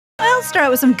I'll start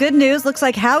with some good news. Looks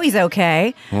like Howie's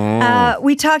okay.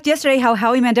 We talked yesterday how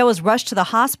Howie Mandel was rushed to the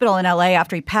hospital in L.A.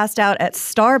 after he passed out at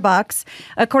Starbucks.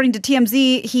 According to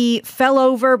TMZ, he fell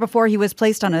over before he was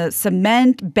placed on a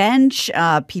cement bench.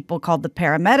 People called the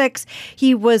paramedics.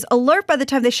 He was alert by the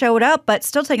time they showed up, but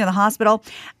still taken to the hospital.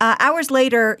 Hours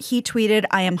later, he tweeted,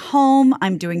 "I am home.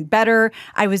 I'm doing better.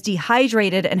 I was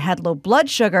dehydrated and had low blood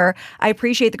sugar. I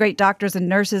appreciate the great doctors and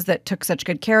nurses that took such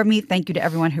good care of me. Thank you to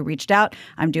everyone who reached out.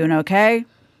 I'm doing okay."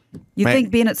 You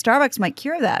think being at Starbucks might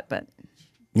cure that, but...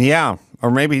 Yeah,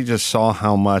 or maybe he just saw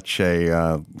how much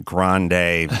a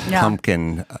grande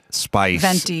pumpkin spice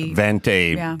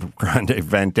grande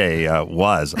venti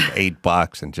was, like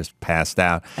 $8, and just passed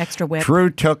out. Extra whip. Drew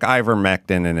took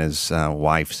ivermectin, and his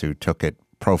wife, Sue, took it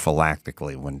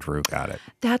prophylactically when Drew got it.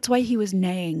 That's why he was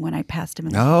neighing when I passed him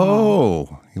in the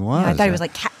hall. He was. Yeah, I thought he was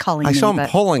like catcalling me. I saw him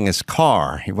pulling his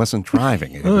car. He wasn't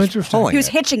driving it. He was He was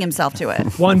hitching himself to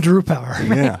it. One Drew power.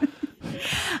 Yeah.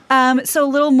 So a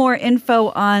little more info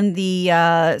on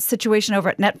the situation over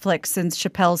at Netflix since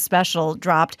Chappelle's special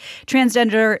dropped.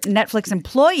 Transgender Netflix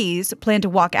employees plan to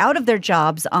walk out of their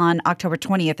jobs on October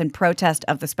 20th in protest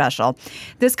of the special.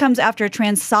 This comes after a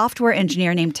trans software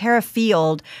engineer named Tara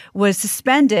Field was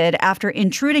suspended after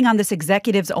intruding on this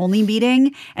executives-only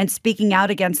meeting and speaking out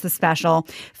against the special.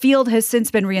 Field has since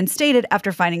been reinstated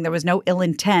after finding there was no ill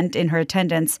intent in her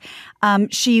attendance.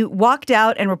 She walked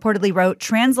out and reportedly wrote,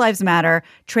 "Trans lives matter,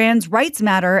 trans rights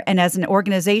matter, and as an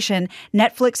organization,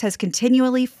 Netflix has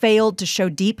continually failed to show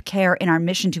deep care in our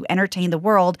mission to entertain the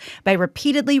world by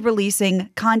repeatedly releasing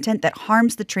content that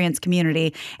harms the trans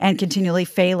community and continually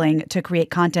failing to create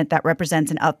content that represents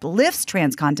and uplifts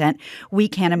trans content. We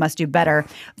can and must do better."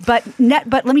 But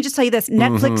let me just tell you this.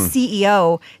 Netflix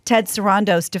CEO Ted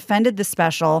Sarandos defended the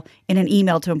special in an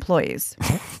email to employees.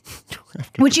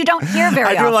 Which you don't hear very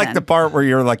often. I do like the part where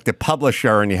you're like the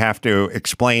publisher and you have to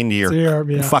explain to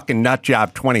your fucking nut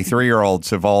job 23-year-olds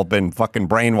who've all been fucking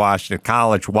brainwashed at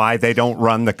college why they don't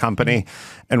run the company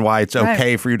and why it's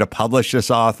okay for you to publish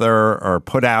this author or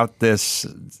put out this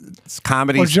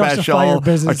comedy special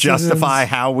or justify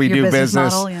how we do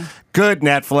business. Model, Good,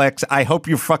 Netflix. I hope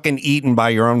you're fucking eaten by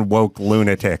your own woke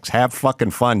lunatics. Have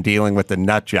fucking fun dealing with the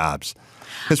nut jobs.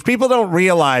 Because people don't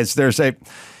realize there's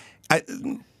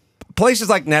places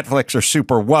like Netflix are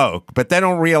super woke, but they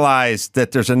don't realize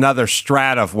that there's another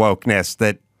strata of wokeness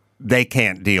that they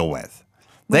can't deal with.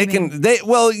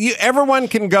 Everyone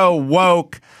can go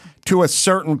woke to a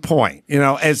certain point,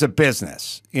 as a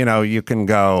business. You can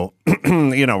go,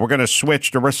 we're going to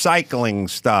switch to recycling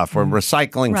stuff. We're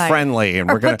recycling friendly, and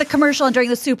or we're going to put the commercial on during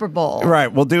the Super Bowl.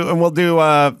 Right. We'll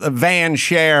do van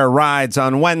share rides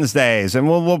on Wednesdays, and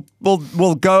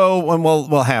we'll go and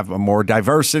we'll have more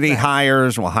diversity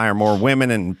hires. We'll hire more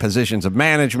women in positions of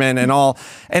management and all,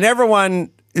 and everyone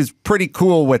is pretty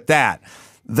cool with that.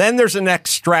 Then there's a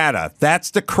next strata.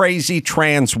 That's the crazy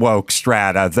trans woke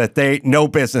strata that no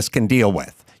business can deal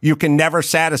with. You can never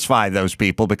satisfy those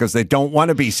people because they don't want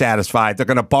to be satisfied. They're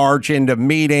going to barge into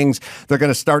meetings. They're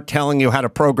going to start telling you how to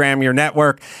program your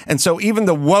network. And so even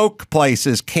the woke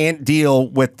places can't deal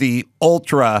with the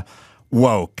ultra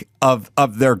woke of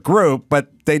their group, but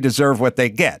they deserve what they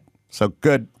get. So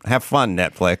good. Have fun,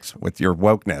 Netflix, with your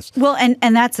wokeness. Well,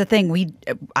 and that's the thing.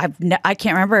 I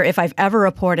can't remember if I've ever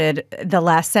reported the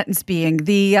last sentence being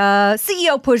the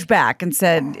CEO pushed back and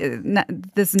said,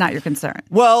 "This is not your concern."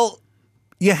 Well,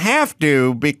 you have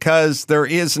to because there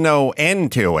is no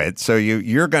end to it. So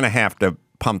you're going to have to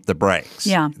pump the brakes.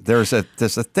 Yeah. There's a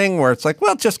thing where it's like,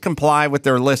 well, just comply with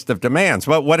their list of demands.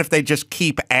 But what if they just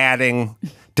keep adding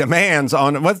demands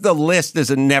on? What if the list is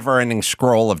a never-ending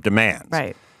scroll of demands?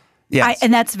 Right. Yes.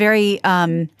 And that's very...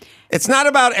 it's not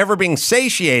about ever being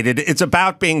satiated. It's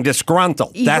about being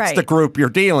disgruntled. That's the group you're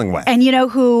dealing with. And you know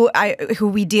who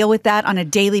we deal with that on a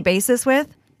daily basis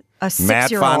with? A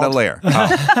 6-year-old. Matt Fondelier.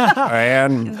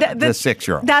 And the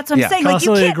 6-year-old. That's what I'm saying. Like,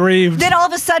 you can't, aggrieved. Then all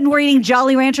of a sudden we're eating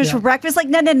Jolly Ranchers for breakfast. Like,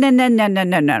 no.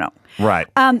 Right.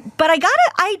 But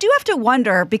I do have to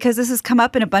wonder, because this has come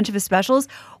up in a bunch of his specials,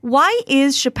 why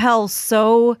is Chappelle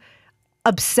so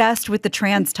obsessed with the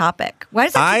trans topic? Why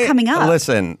does that keep coming up?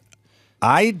 Listen,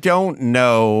 I don't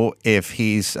know if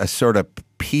he's a sort of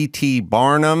P.T.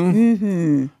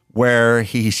 Barnum where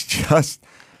he's just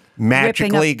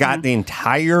magically got the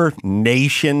entire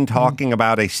nation talking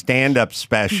about a stand-up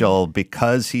special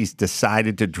because he's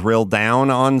decided to drill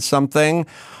down on something,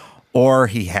 or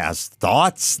he has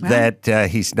thoughts that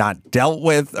he's not dealt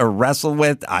with or wrestled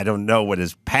with. I don't know what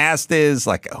his past is.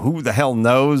 Like, who the hell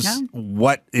knows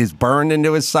what is burned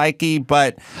into his psyche?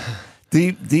 But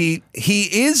he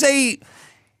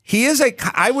he is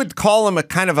I would call him a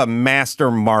kind of a master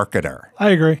marketer. I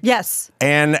agree. Yes.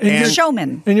 And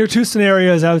showman. In your two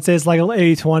scenarios, I would say it's like an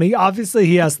 80-20. Obviously,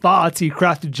 he has thoughts. He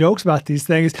crafted jokes about these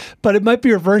things, but it might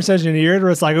be reverse engineered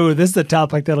where it's like, oh, this is a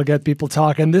topic that'll get people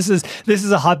talking. This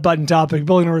is a hot button topic.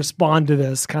 People are going to respond to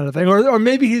this kind of thing. Or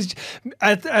maybe he's,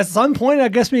 at some point, I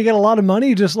guess when you get a lot of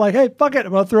money, just like, hey, fuck it.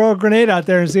 We'll throw a grenade out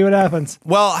there and see what happens.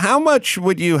 Well, how much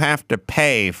would you have to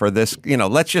pay for this?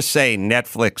 Let's just say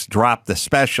Netflix dropped the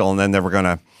special and then they were going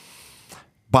to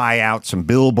buy out some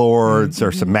billboards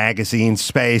or some magazine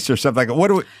space or something like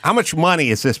that. How much money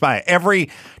is this by? Every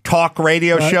talk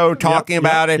radio show talking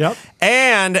about it.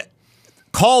 And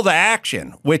call to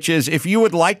action, which is if you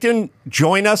would like to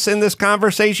join us in this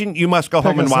conversation, you must go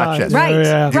home and watch it. Right.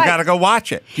 You got to go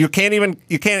watch it.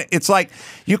 It's like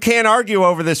you can't argue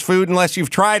over this food unless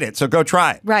you've tried it. So go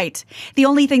try it. Right. The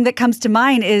only thing that comes to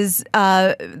mind is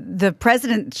the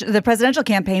presidential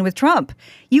campaign with Trump.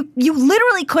 You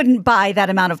literally couldn't buy that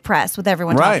amount of press with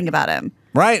everyone talking about him.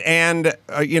 Right. And,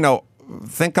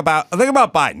 think about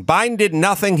Biden. Biden did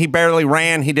nothing. He barely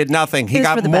ran. He did nothing. He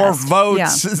got more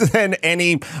votes than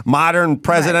any modern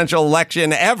presidential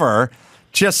election ever,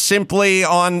 just simply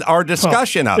on our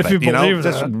discussion of it.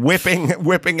 Just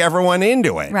whipping everyone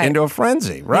into it, into a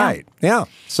frenzy. Right. Yeah.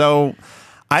 So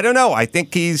I don't know. I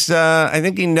think he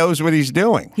knows what he's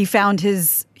doing. He found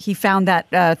that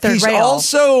third rail. He's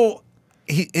also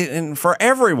and for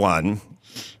everyone,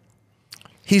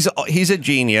 he's a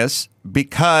genius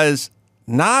because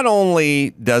not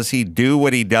only does he do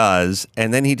what he does,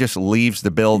 and then he just leaves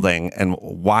the building and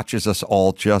watches us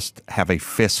all just have a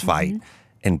fist fight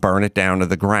and burn it down to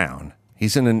the ground.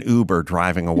 He's in an Uber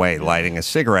driving away, lighting a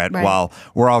cigarette while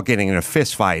we're all getting in a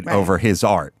fist fight over his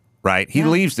art, right? He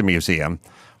leaves the museum.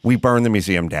 We burn the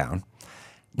museum down.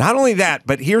 Not only that,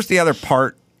 but here's the other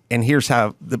part, and here's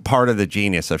how the part of the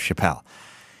genius of Chappelle.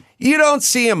 You don't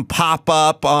see him pop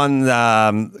up on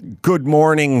Good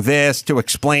Morning This to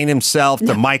explain himself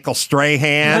to Michael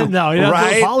Strahan. No, he doesn't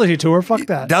do an apology tour. Fuck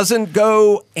that. Doesn't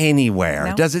go anywhere.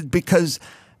 No. Does it because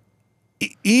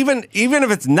even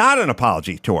if it's not an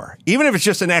apology tour, even if it's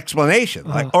just an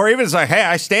explanation, or even it's like, hey,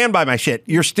 I stand by my shit,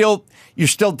 you're still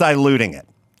diluting it.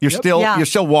 You're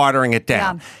still watering it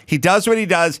down. Yeah. He does what he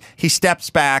does. He steps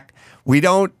back.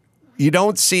 You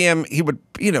don't see him. He would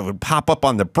pop up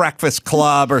on the Breakfast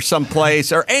Club or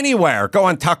someplace or anywhere. Go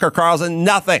on Tucker Carlson.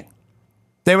 Nothing.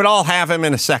 They would all have him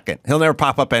in a second. He'll never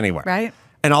pop up anywhere. Right.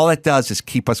 And all it does is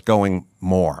keep us going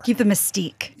more. Keep the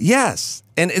mystique. Yes.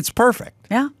 And it's perfect.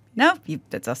 Yeah. No,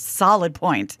 it's a solid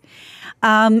point.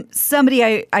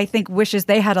 Somebody I think wishes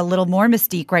they had a little more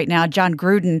mystique right now, Jon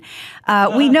Gruden.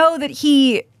 We know that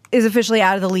he is officially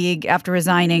out of the league after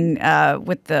resigning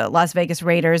with the Las Vegas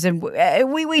Raiders. And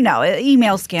we know,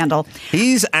 email scandal.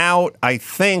 He's out, I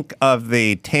think, of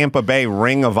the Tampa Bay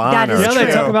Ring of Honor. That is true.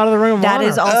 They took him out of the Ring of Honor. That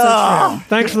is also true.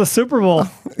 Thanks for the Super Bowl.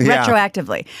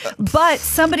 Retroactively. But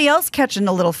somebody else catching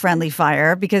a little friendly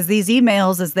fire because these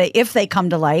emails, if they come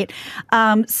to light,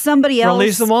 somebody else.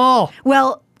 Release them all.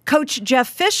 Well, Coach Jeff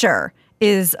Fisher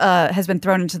has been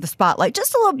thrown into the spotlight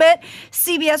just a little bit.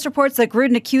 CBS reports that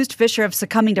Gruden accused Fisher of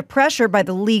succumbing to pressure by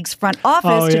the league's front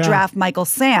office to draft Michael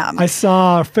Sam. I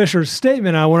saw Fisher's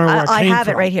statement. I wonder where it came from. I have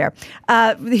it right here.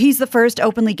 He's the first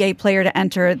openly gay player to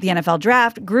enter the NFL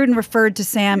draft. Gruden referred to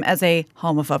Sam as a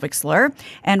homophobic slur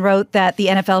and wrote that the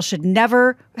NFL should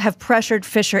never have pressured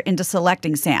Fisher into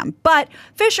selecting Sam. But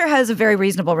Fisher has a very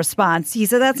reasonable response. He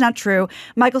said that's not true.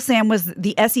 Michael Sam was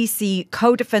the SEC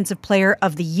Co-Defensive Player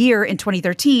of the Year in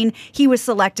 2013. He was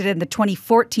selected in the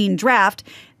 2014 draft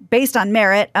based on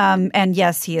merit. And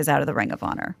yes, he is out of the Ring of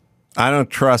Honor. I don't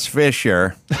trust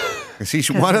Fisher because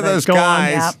he's one of those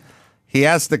guys. He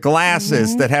has the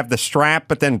glasses that have the strap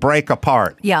but then break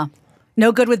apart. Yeah.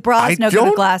 No good with bras, no good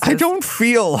with glasses. I don't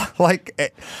feel like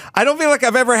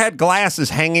I've ever had glasses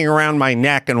hanging around my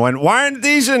neck and went, why aren't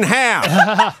these in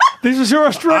half? These are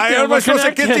restricted. How am I supposed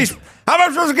to get these? How am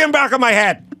I supposed to get them back on my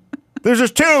head? There's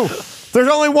just two. There's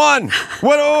only one.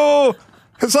 What? Oh,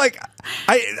 it's like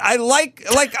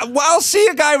I'll see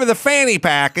a guy with a fanny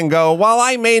pack and go, while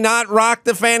I may not rock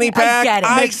the fanny pack, I get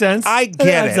it. Makes sense. I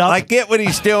get it. I get what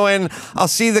he's doing. I'll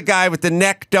see the guy with the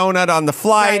neck donut on the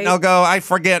flight, and I'll go, I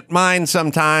forget mine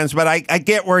sometimes, but I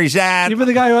get where he's at. Even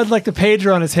the guy who had like the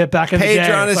pager on his hip back in the day.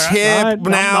 Pager on his hip.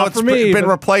 Now it's been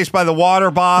replaced by the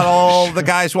water bottle. The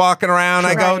guy's walking around.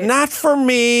 I go, not for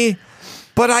me,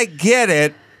 but I get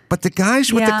it. But the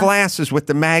guys with the glasses with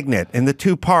the magnet and the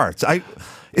two parts,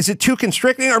 is it too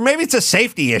constricting? Or maybe it's a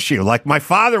safety issue. Like my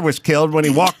father was killed when he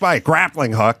walked by a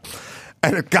grappling hook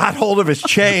and it got hold of his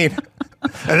chain.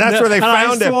 And that's where they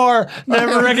found him. I swore,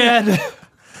 never again.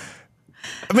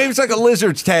 Maybe it's like a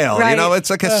lizard's tail. Right. You know, it's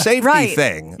like a safety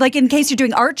thing. Like in case you're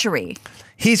doing archery.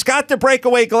 He's got the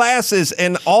breakaway glasses,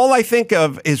 and all I think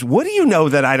of is, what do you know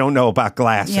that I don't know about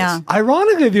glasses? Yeah.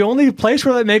 Ironically, the only place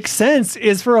where that makes sense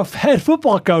is for a head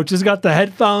football coach who's got the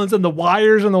headphones and the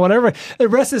wires and the whatever. The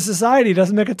rest of society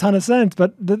doesn't make a ton of sense,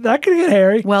 but that could get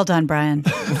hairy. Well done, Brian.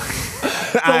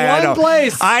 One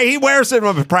place. He wears them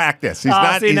in practice. He's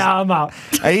not. Now I'm out.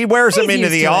 He wears them into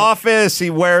used the to it. office. He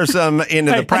wears them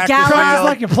into the practice gallery. Practice field.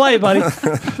 like you play, buddy.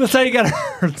 That's how you get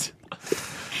hurt.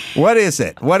 What is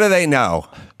it? What do they know?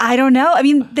 I don't know. I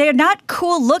mean, they're not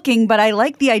cool looking, but I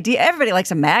like the idea. Everybody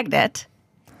likes a magnet.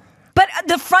 But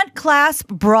the front clasp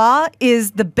bra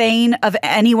is the bane of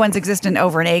anyone's existence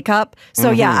over an A cup.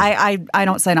 So yeah, I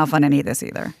don't sign off on any of this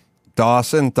either.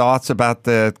 Dawson, thoughts about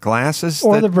the glasses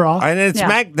Or the bra. And it's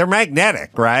they're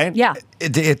magnetic, right? Yeah.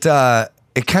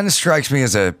 It kind of strikes me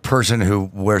as a person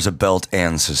who wears a belt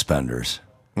and suspenders.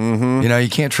 You know, you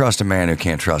can't trust a man who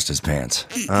can't trust his pants.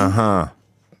 A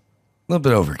little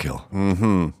bit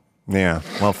overkill. Yeah.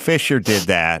 Well, Fisher did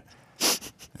that,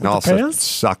 and also pants?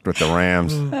 sucked with the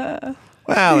Rams. At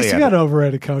Well, least he got an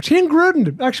overrated coach. He and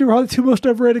Gruden actually were the two most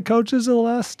overrated coaches of the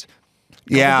last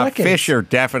couple decades. Fisher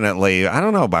definitely. I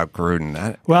don't know about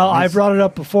Gruden. Well, I brought it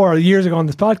up before years ago on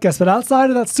this podcast, but outside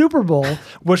of that Super Bowl,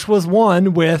 which was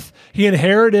one with he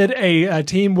inherited a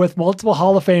team with multiple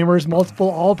Hall of Famers, multiple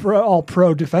All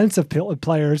Pro defensive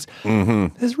players.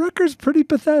 His record's pretty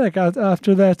pathetic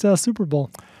after that Super Bowl.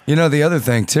 You know, the other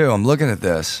thing, too, I'm looking at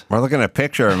this. We're looking at a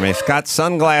picture of him. He's got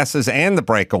sunglasses and the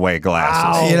breakaway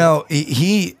glasses. Wow. You know,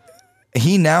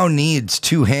 he now needs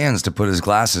two hands to put his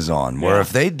glasses on, where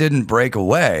if they didn't break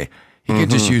away, he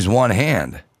could just use one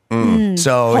hand.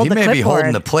 So Hold he the may be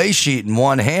holding clipboard. the play sheet in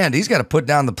one hand. He's got to put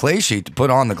down the play sheet to put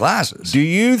on the glasses. Do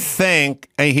you think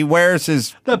he wears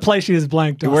his That play sheet is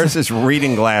blank. He wears his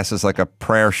reading glasses like a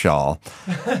prayer shawl?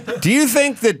 Do you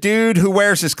think the dude who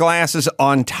wears his glasses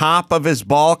on top of his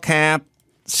ball cap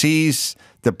sees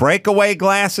the breakaway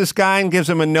glasses guy and gives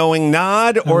him a knowing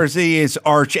nod, or is he his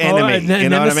arch enemy? You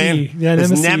know what I mean? Yeah,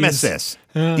 his nemesis.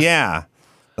 nemesis. Yeah.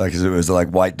 Like, it was like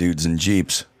white dudes in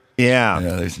Jeeps.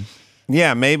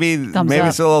 Yeah. Maybe Thumbs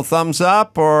it's a little thumbs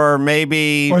up, or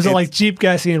maybe Or is it like Jeep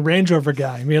guy seeing Range Rover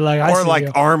guy? I mean, like, I or see like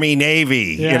you. Army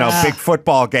Navy, Yeah. big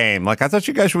football game. Like, I thought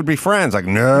you guys would be friends. Like,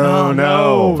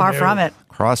 no. Far from it.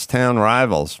 Crosstown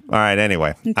rivals. All right,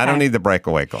 anyway. I Okay. don't need the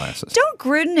breakaway glasses. Don't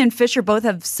Gruden and Fisher both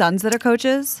have sons that are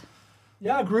coaches?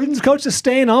 Yeah, Gruden's coach is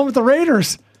staying on with the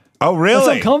Raiders. Oh, That's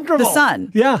really? uncomfortable. The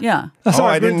son. Yeah. Yeah.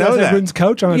 Sorry, I didn't Gruden's- know that. Gruden's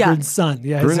coach. I'm Yeah. Gruden's son.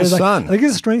 Yeah. Gruden's son. I think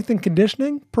he's strength and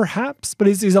conditioning, perhaps, but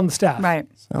he's on the staff. Right.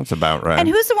 Sounds about right. And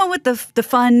who's the one with the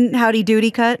fun howdy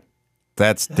doody cut?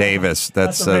 That's Davis.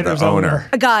 That's the the Raiders owner. owner.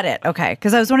 I got it. Okay.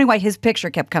 Because I was wondering why his picture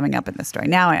kept coming up in this story.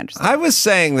 Now I understand. I was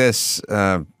saying this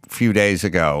a few days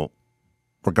ago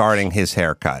regarding his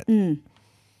haircut.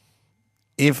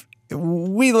 If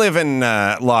we live in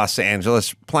Los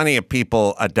Angeles, plenty of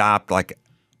people adopt like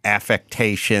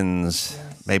affectations,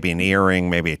 maybe an earring,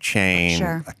 maybe a chain,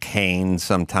 Sure. a cane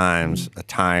sometimes, a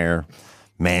tire,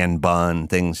 man bun,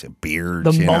 things,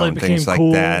 beards, The mullet and things became like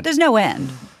cool. that. There's no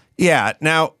end. Yeah.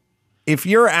 Now, if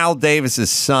you're Al Davis's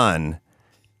son,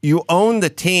 you own the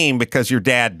team because your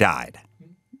dad died,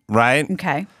 right?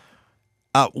 Okay.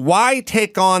 Why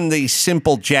take on the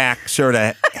simple Jack sort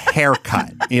of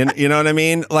haircut? You know what I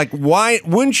mean? Like, why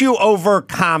wouldn't you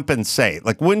overcompensate?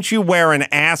 Like, wouldn't you wear an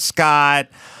ascot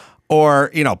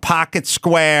or, pocket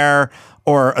square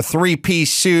or a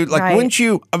three-piece suit? Like, Right. wouldn't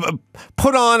you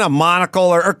put on a monocle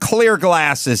or clear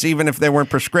glasses, even if they weren't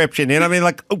prescription? You know what I mean?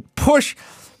 Like,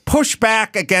 push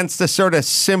back against the sort of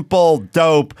simple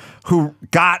dope who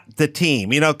got the team,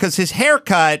 because his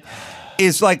haircut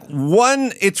is like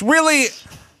it's really,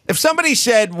 if somebody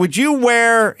said, would you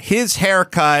wear his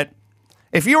haircut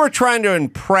if you were trying to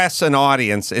impress an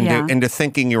audience into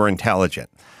thinking you were intelligent?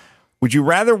 Would you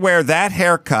rather wear that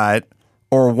haircut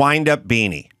or wind up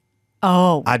beanie?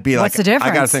 Oh. I'd be what's like, the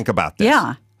difference? I got to think about this.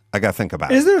 Yeah. I got to think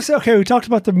about it. Is there, okay, we talked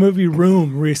about the movie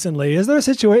Room recently. Is there a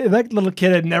situation, that little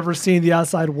kid had never seen the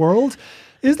outside world?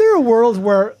 Is there a world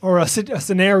where, or a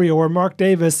scenario where Mark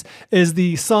Davis is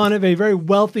the son of a very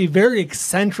wealthy, very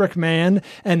eccentric man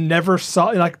and never saw,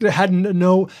 like, had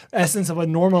no essence of a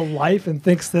normal life and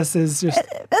thinks this is just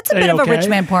That's a bit of a rich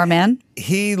man, poor man.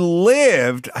 He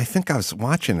lived, I think I was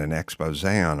watching an expose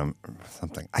on him or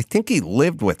something. I think he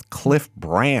lived with Cliff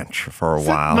Branch for a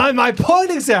while. My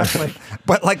point exactly.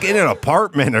 But like in an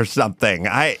apartment or something.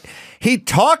 He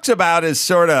talks about his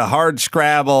sort of hard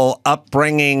scrabble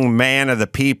upbringing, man of the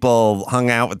people, hung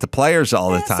out with the players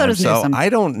all the so time. does Newsom. I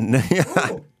don't know.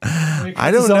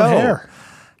 I His don't own know. hair.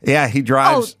 Yeah, he Oh,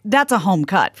 drives. that's a home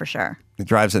cut for sure. He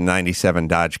drives a '97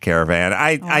 Dodge Caravan.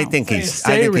 I think he's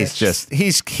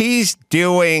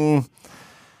doing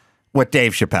what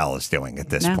Dave Chappelle is doing at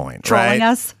this point, trolling right?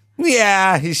 us.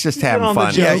 Yeah, he's just having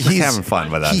fun. Yeah, he's having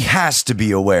fun with us. He has to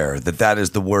be aware that that is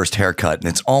the worst haircut, and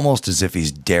it's almost as if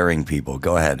he's daring people.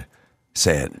 Go ahead,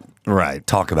 say it. Right.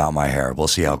 Talk about my hair. We'll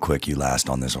see how quick you last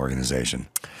on this organization.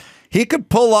 He could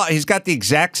pull off. He's got the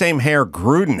exact same hair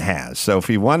Gruden has. So if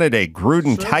he wanted a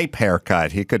Gruden type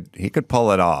haircut, he could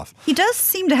pull it off. He does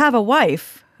seem to have a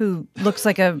wife who looks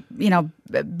like a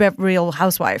real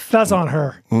housewife. That's on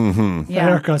her. Mm-hmm.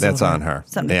 Yeah, that's on her.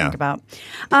 Something to think about.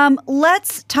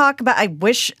 Let's talk about. I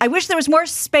wish there was more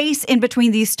space in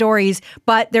between these stories,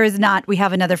 but there is not. We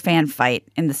have another fan fight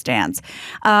in the stands.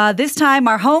 This time,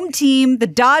 our home team, the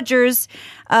Dodgers.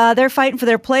 They're fighting for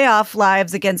their playoff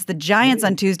lives against the Giants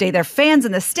on Tuesday. Their fans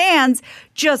in the stands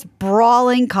just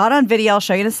brawling, caught on video. I'll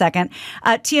show you in a second.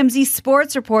 TMZ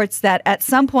Sports reports that at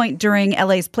some point during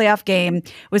LA's playoff game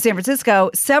with San Francisco,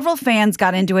 several fans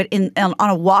got into it on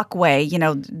a walkway.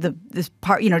 This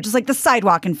part, just like the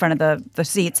sidewalk in front of the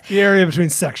seats. The area between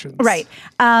sections. Right.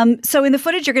 So in the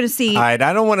footage, you're going to see. All right.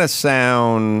 I don't want to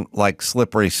sound like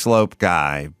slippery slope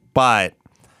guy, but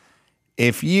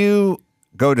if you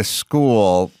go to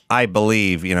school, I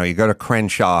believe, you go to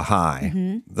Crenshaw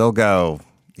High, they'll go,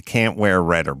 you can't wear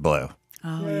red or blue.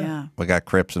 Oh, yeah. We got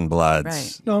Crips and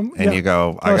Bloods. Right. And you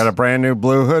go, I got a brand new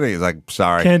blue hoodie. He's like,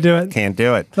 sorry. Can't do it. Can't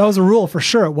do it. That was a rule for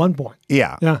sure at one point.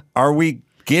 Yeah. Yeah. Are we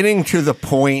getting to the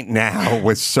point now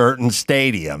with certain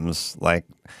stadiums, like,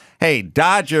 hey,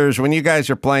 Dodgers, when you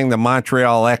guys are playing the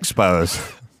Montreal Expos,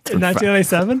 In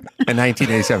 1997? In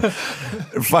 1987.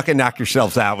 Fucking knock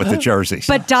yourselves out with the jerseys.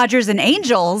 But Dodgers and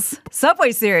Angels,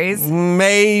 Subway Series.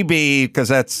 Maybe, because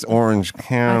that's Orange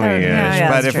County-ish.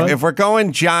 Yeah, but if we're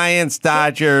going Giants,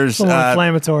 Dodgers,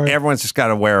 inflammatory. Everyone's just got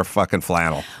to wear a fucking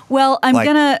flannel. Well, I'm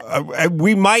gonna.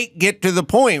 We might get to the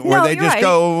point where they just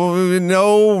go,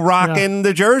 no rocking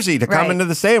the jersey to come into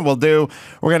the stadium. We're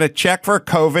going to check for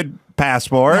COVID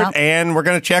passport, and we're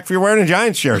going to check if you're wearing a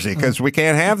Giants jersey because we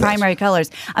can't have this. Primary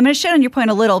colors. I'm going to shit on your point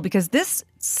a little because this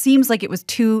seems like it was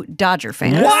two Dodger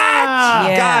fans. What?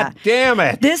 Yeah. God damn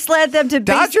it. This led them to...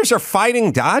 Dodgers are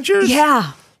fighting Dodgers?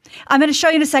 Yeah. I'm going to show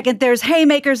you in a second. There's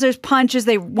haymakers, there's punches.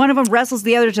 One of them wrestles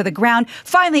the other to the ground.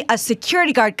 Finally, a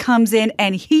security guard comes in,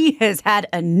 and he has had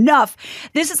enough.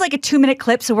 This is like a 2-minute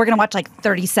clip, so we're going to watch like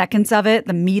 30 seconds of it,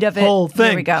 the meat of it. Whole thing.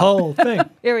 Here we go. Whole thing.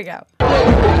 Here we go.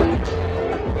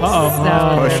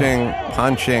 Pushing,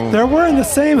 punching. They're wearing the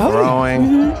same hoodie.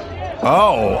 Throwing.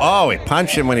 Oh, he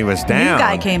punched him when he was down. New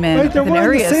guy came in. Right, they're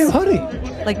wearing the same hoodie.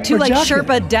 Like two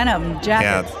Sherpa denim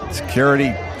jackets. Yeah,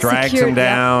 security drags him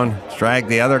down, drag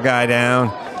the other guy down.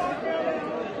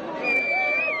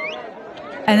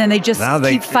 And then they just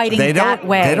keep fighting that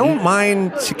way. They don't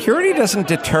mind. Security doesn't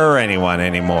deter anyone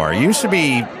anymore. It used to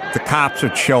be the cops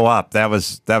would show up. That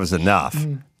was enough.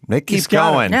 They keep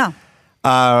going. Yeah.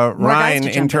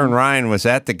 Intern Ryan was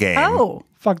at the game. Oh.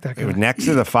 Fuck that guy. It was next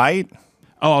to the fight.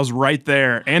 Oh, I was right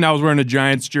there, and I was wearing a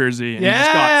Giants jersey, and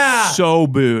just got so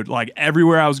booed, like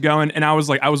everywhere I was going. And I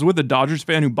was with a Dodgers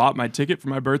fan who bought my ticket for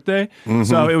my birthday,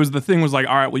 so it was all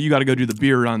right. Well, you got to go do the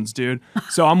beer runs, dude.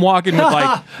 So I'm walking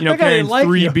with carrying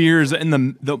 3 beers,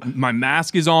 and my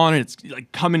mask is on, and it's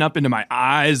like coming up into my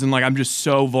eyes, and like I'm just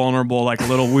so vulnerable, like a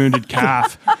little wounded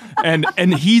calf.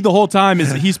 And he the whole time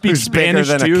he speaks Spanish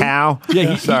bigger than too. A cow.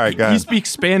 Yeah, he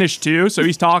speaks Spanish too, so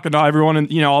he's talking to everyone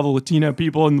and all the Latino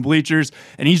people in the bleachers.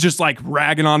 And he's just like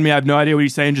ragging on me. I have no idea what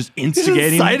he's saying, just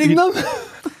instigating. Inciting them?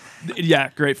 Yeah,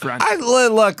 great friend.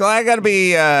 Look, I got to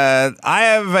be, I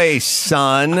have a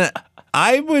son.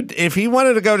 I would, if he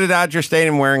wanted to go to Dodger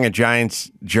Stadium wearing a Giants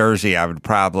jersey, I would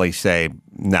probably say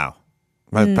no.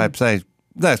 I'd say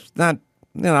that's not,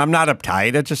 I'm not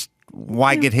uptight. I just,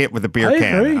 why get hit with a beer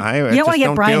can? Agree. You don't want to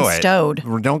get Brian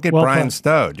Stowed. Don't get Brian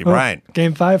Stowed. You're right.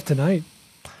 Game 5 tonight.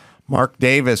 Mark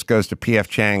Davis goes to P.F.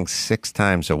 Chang's 6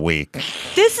 times a week.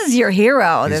 This is your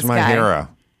hero, He's this my guy. hero.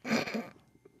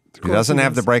 He doesn't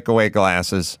have the breakaway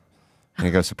glasses. And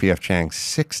he goes to P.F. Chang's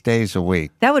 6 days a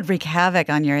week. That would wreak havoc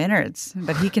on your innards,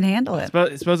 but he can handle it.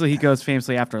 Supposedly he goes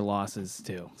famously after losses,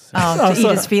 too. So. To eat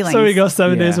his feelings. So he goes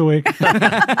 7 days a week.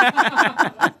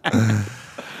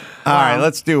 All right,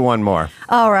 let's do one more.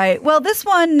 All right. Well, this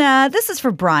one, this is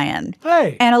for Brian.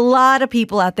 Hey. And a lot of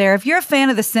people out there. If you're a fan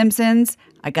of The Simpsons,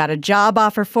 I got a job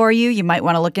offer for you. You might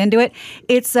want to look into it.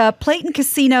 It's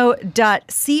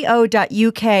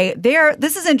PlaytonCasino.co.uk.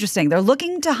 This is interesting. They're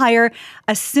looking to hire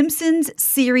a Simpsons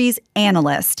series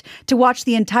analyst to watch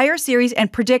the entire series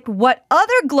and predict what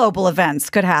other global events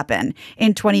could happen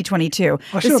in 2022.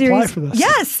 I should apply for this.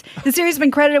 Yes. The series has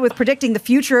been credited with predicting the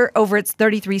future over its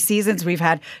 33 seasons. We've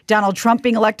had Donald Trump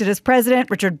being elected as president,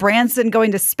 Richard Branson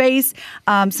going to space,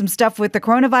 some stuff with the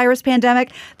coronavirus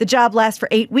pandemic. The job lasts for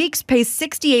 8 weeks, pays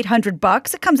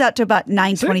 $6,800. It comes out to about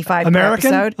 $9.25 per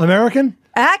episode. American?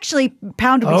 Actually,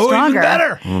 pound would be stronger. Even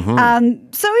better.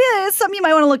 So yeah, it's something you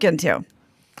might want to look into.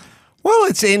 Well,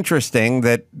 it's interesting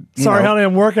that. Sorry, honey,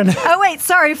 I'm working. Oh wait,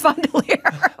 sorry, Fondelier.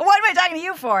 What am I talking to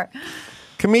you for?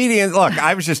 Comedians. Look,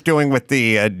 I was just doing with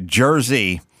the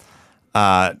Jersey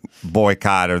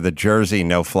boycott or the Jersey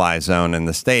no-fly zone in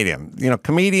the stadium.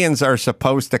 Comedians are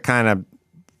supposed to kind of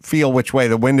feel which way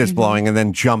the wind is blowing and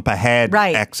then jump ahead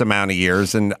X amount of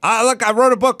years. And look, I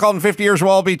wrote a book called 50 Years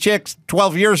We'll All Be Chicks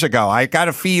 12 years ago. I got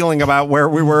a feeling about where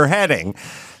we were heading.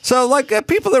 So like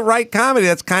people that write comedy,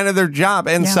 that's kind of their job.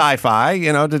 And sci-fi,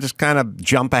 to just kind of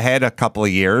jump ahead a couple of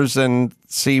years and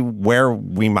see where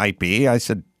we might be. I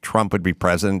said Trump would be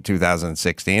president in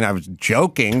 2016. I was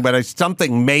joking, but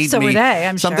something made me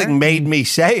made me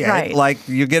say it. Right. Like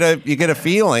you get a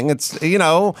feeling. It's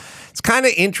it's kind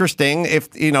of interesting if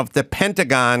the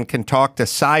Pentagon can talk to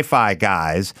sci-fi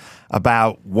guys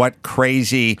about what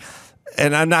crazy.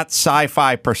 And I'm not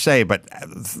sci-fi per se, but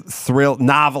thrill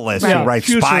novelists who write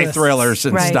spy thrillers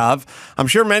and stuff. I'm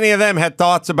sure many of them had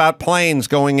thoughts about planes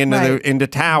going into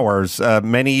towers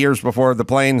many years before the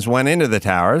planes went into the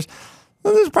towers.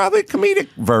 Well, there's probably a comedic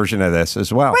version of this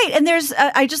as well. Right, and there's,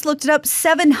 I just looked it up,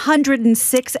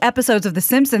 706 episodes of The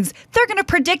Simpsons. They're going to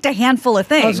predict a handful of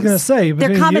things. I was going to say.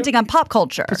 They're commenting on pop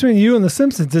culture. Between you and The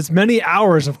Simpsons, it's many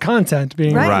hours of content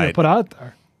being put out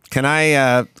there. Can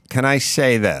I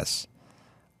say this?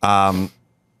 If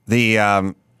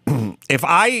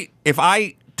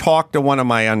I talk to one of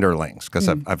my underlings, because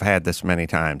I've had this many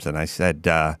times, and I said,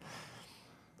 I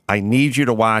need you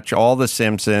to watch all The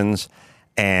Simpsons,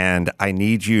 and I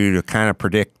need you to kind of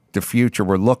predict the future.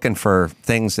 We're looking for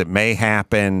things that may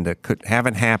happen that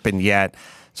haven't happened yet.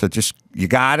 So you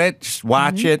got it. Just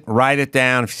watch it, write it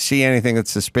down. If you see anything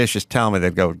that's suspicious, tell me.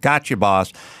 They'd go, "Got you,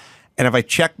 boss." And if I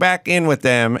check back in with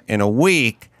them in a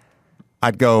week,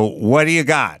 I'd go, "What do you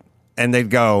got?" And they'd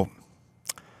go,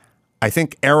 "I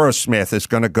think Aerosmith is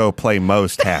going to go play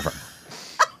Moe's Tavern."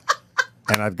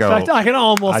 And I'd go, in fact, I can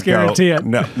almost guarantee it.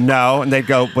 No. And they'd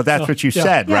go, "Well, that's what you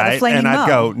said, right?" And I'd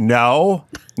go, no.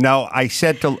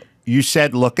 You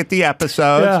said, look at the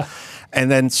episodes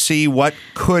and then see what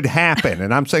could happen.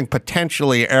 And I'm saying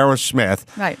potentially Aerosmith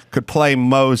could play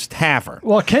Moe's Tavern.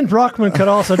 Well, Ken Brockman could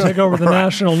also take over the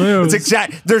national news.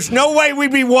 There's no way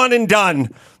we'd be one and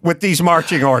done with these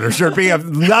marching orders. There'd be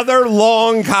another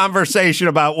long conversation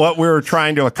about what we were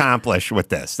trying to accomplish with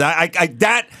this. I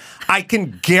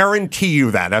can guarantee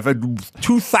you that. I've had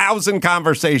 2,000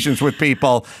 conversations with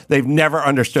people. They've never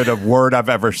understood a word I've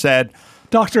ever said.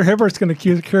 Dr. Hibbert's going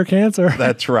to cure cancer.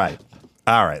 That's right.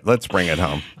 All right, let's bring it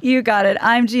home. You got it.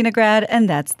 I'm Gina Grad, and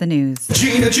that's the news.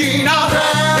 Gina Grad.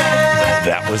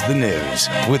 That was the news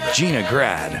with Gina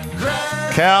Grad.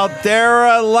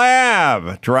 Caldera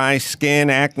Lab. Dry skin,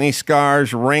 acne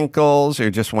scars, wrinkles, or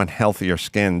just want healthier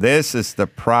skin. This is the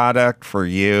product for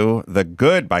you. The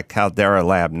Good by Caldera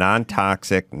Lab.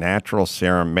 Non-toxic, natural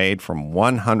serum made from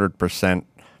 100%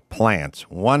 plants.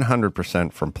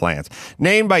 100% from plants.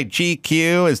 Named by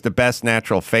GQ as the best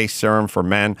natural face serum for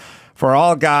men. For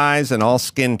all guys and all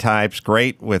skin types,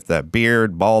 great with a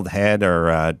beard, bald head,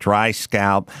 or dry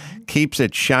scalp. Keeps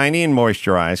it shiny and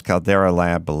moisturized. Caldera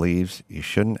Lab believes you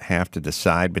shouldn't have to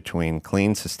decide between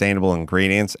clean, sustainable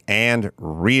ingredients and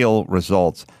real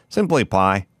results. Simply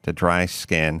apply to dry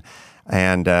skin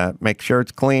and make sure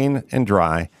it's clean and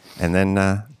dry. And then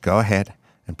go ahead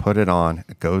and put it on.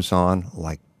 It goes on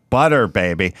like butter,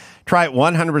 baby. Try it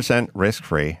 100%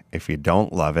 risk-free. If you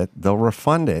don't love it, they'll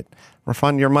refund it.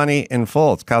 Refund your money in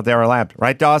full. It's Caldera Lab.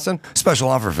 Right, Dawson? Special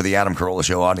offer for the Adam Carolla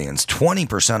Show audience.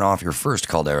 20% off your first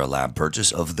Caldera Lab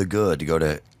purchase of The Good. Go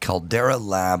to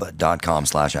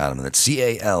calderalab.com/Adam. That's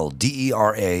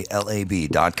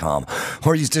CALDERALAB.com.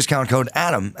 Or use discount code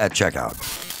ADAM at checkout.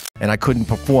 And I couldn't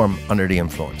perform under the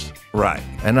influence. Right.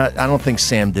 And I don't think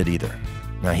Sam did either.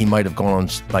 Now, he might have gone on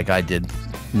like I did,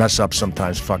 mess up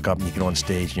sometimes, fuck up, and you get on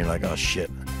stage and you're like, oh,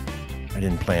 shit, I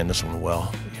didn't plan this one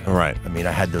well. Right. I mean,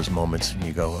 I had those moments, and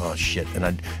you go, "Oh shit!" And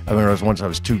I remember once I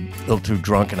was too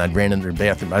drunk, and I ran into the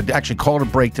bathroom. I actually called a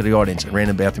break to the audience and ran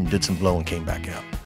in the bathroom, did some blow, and came back out.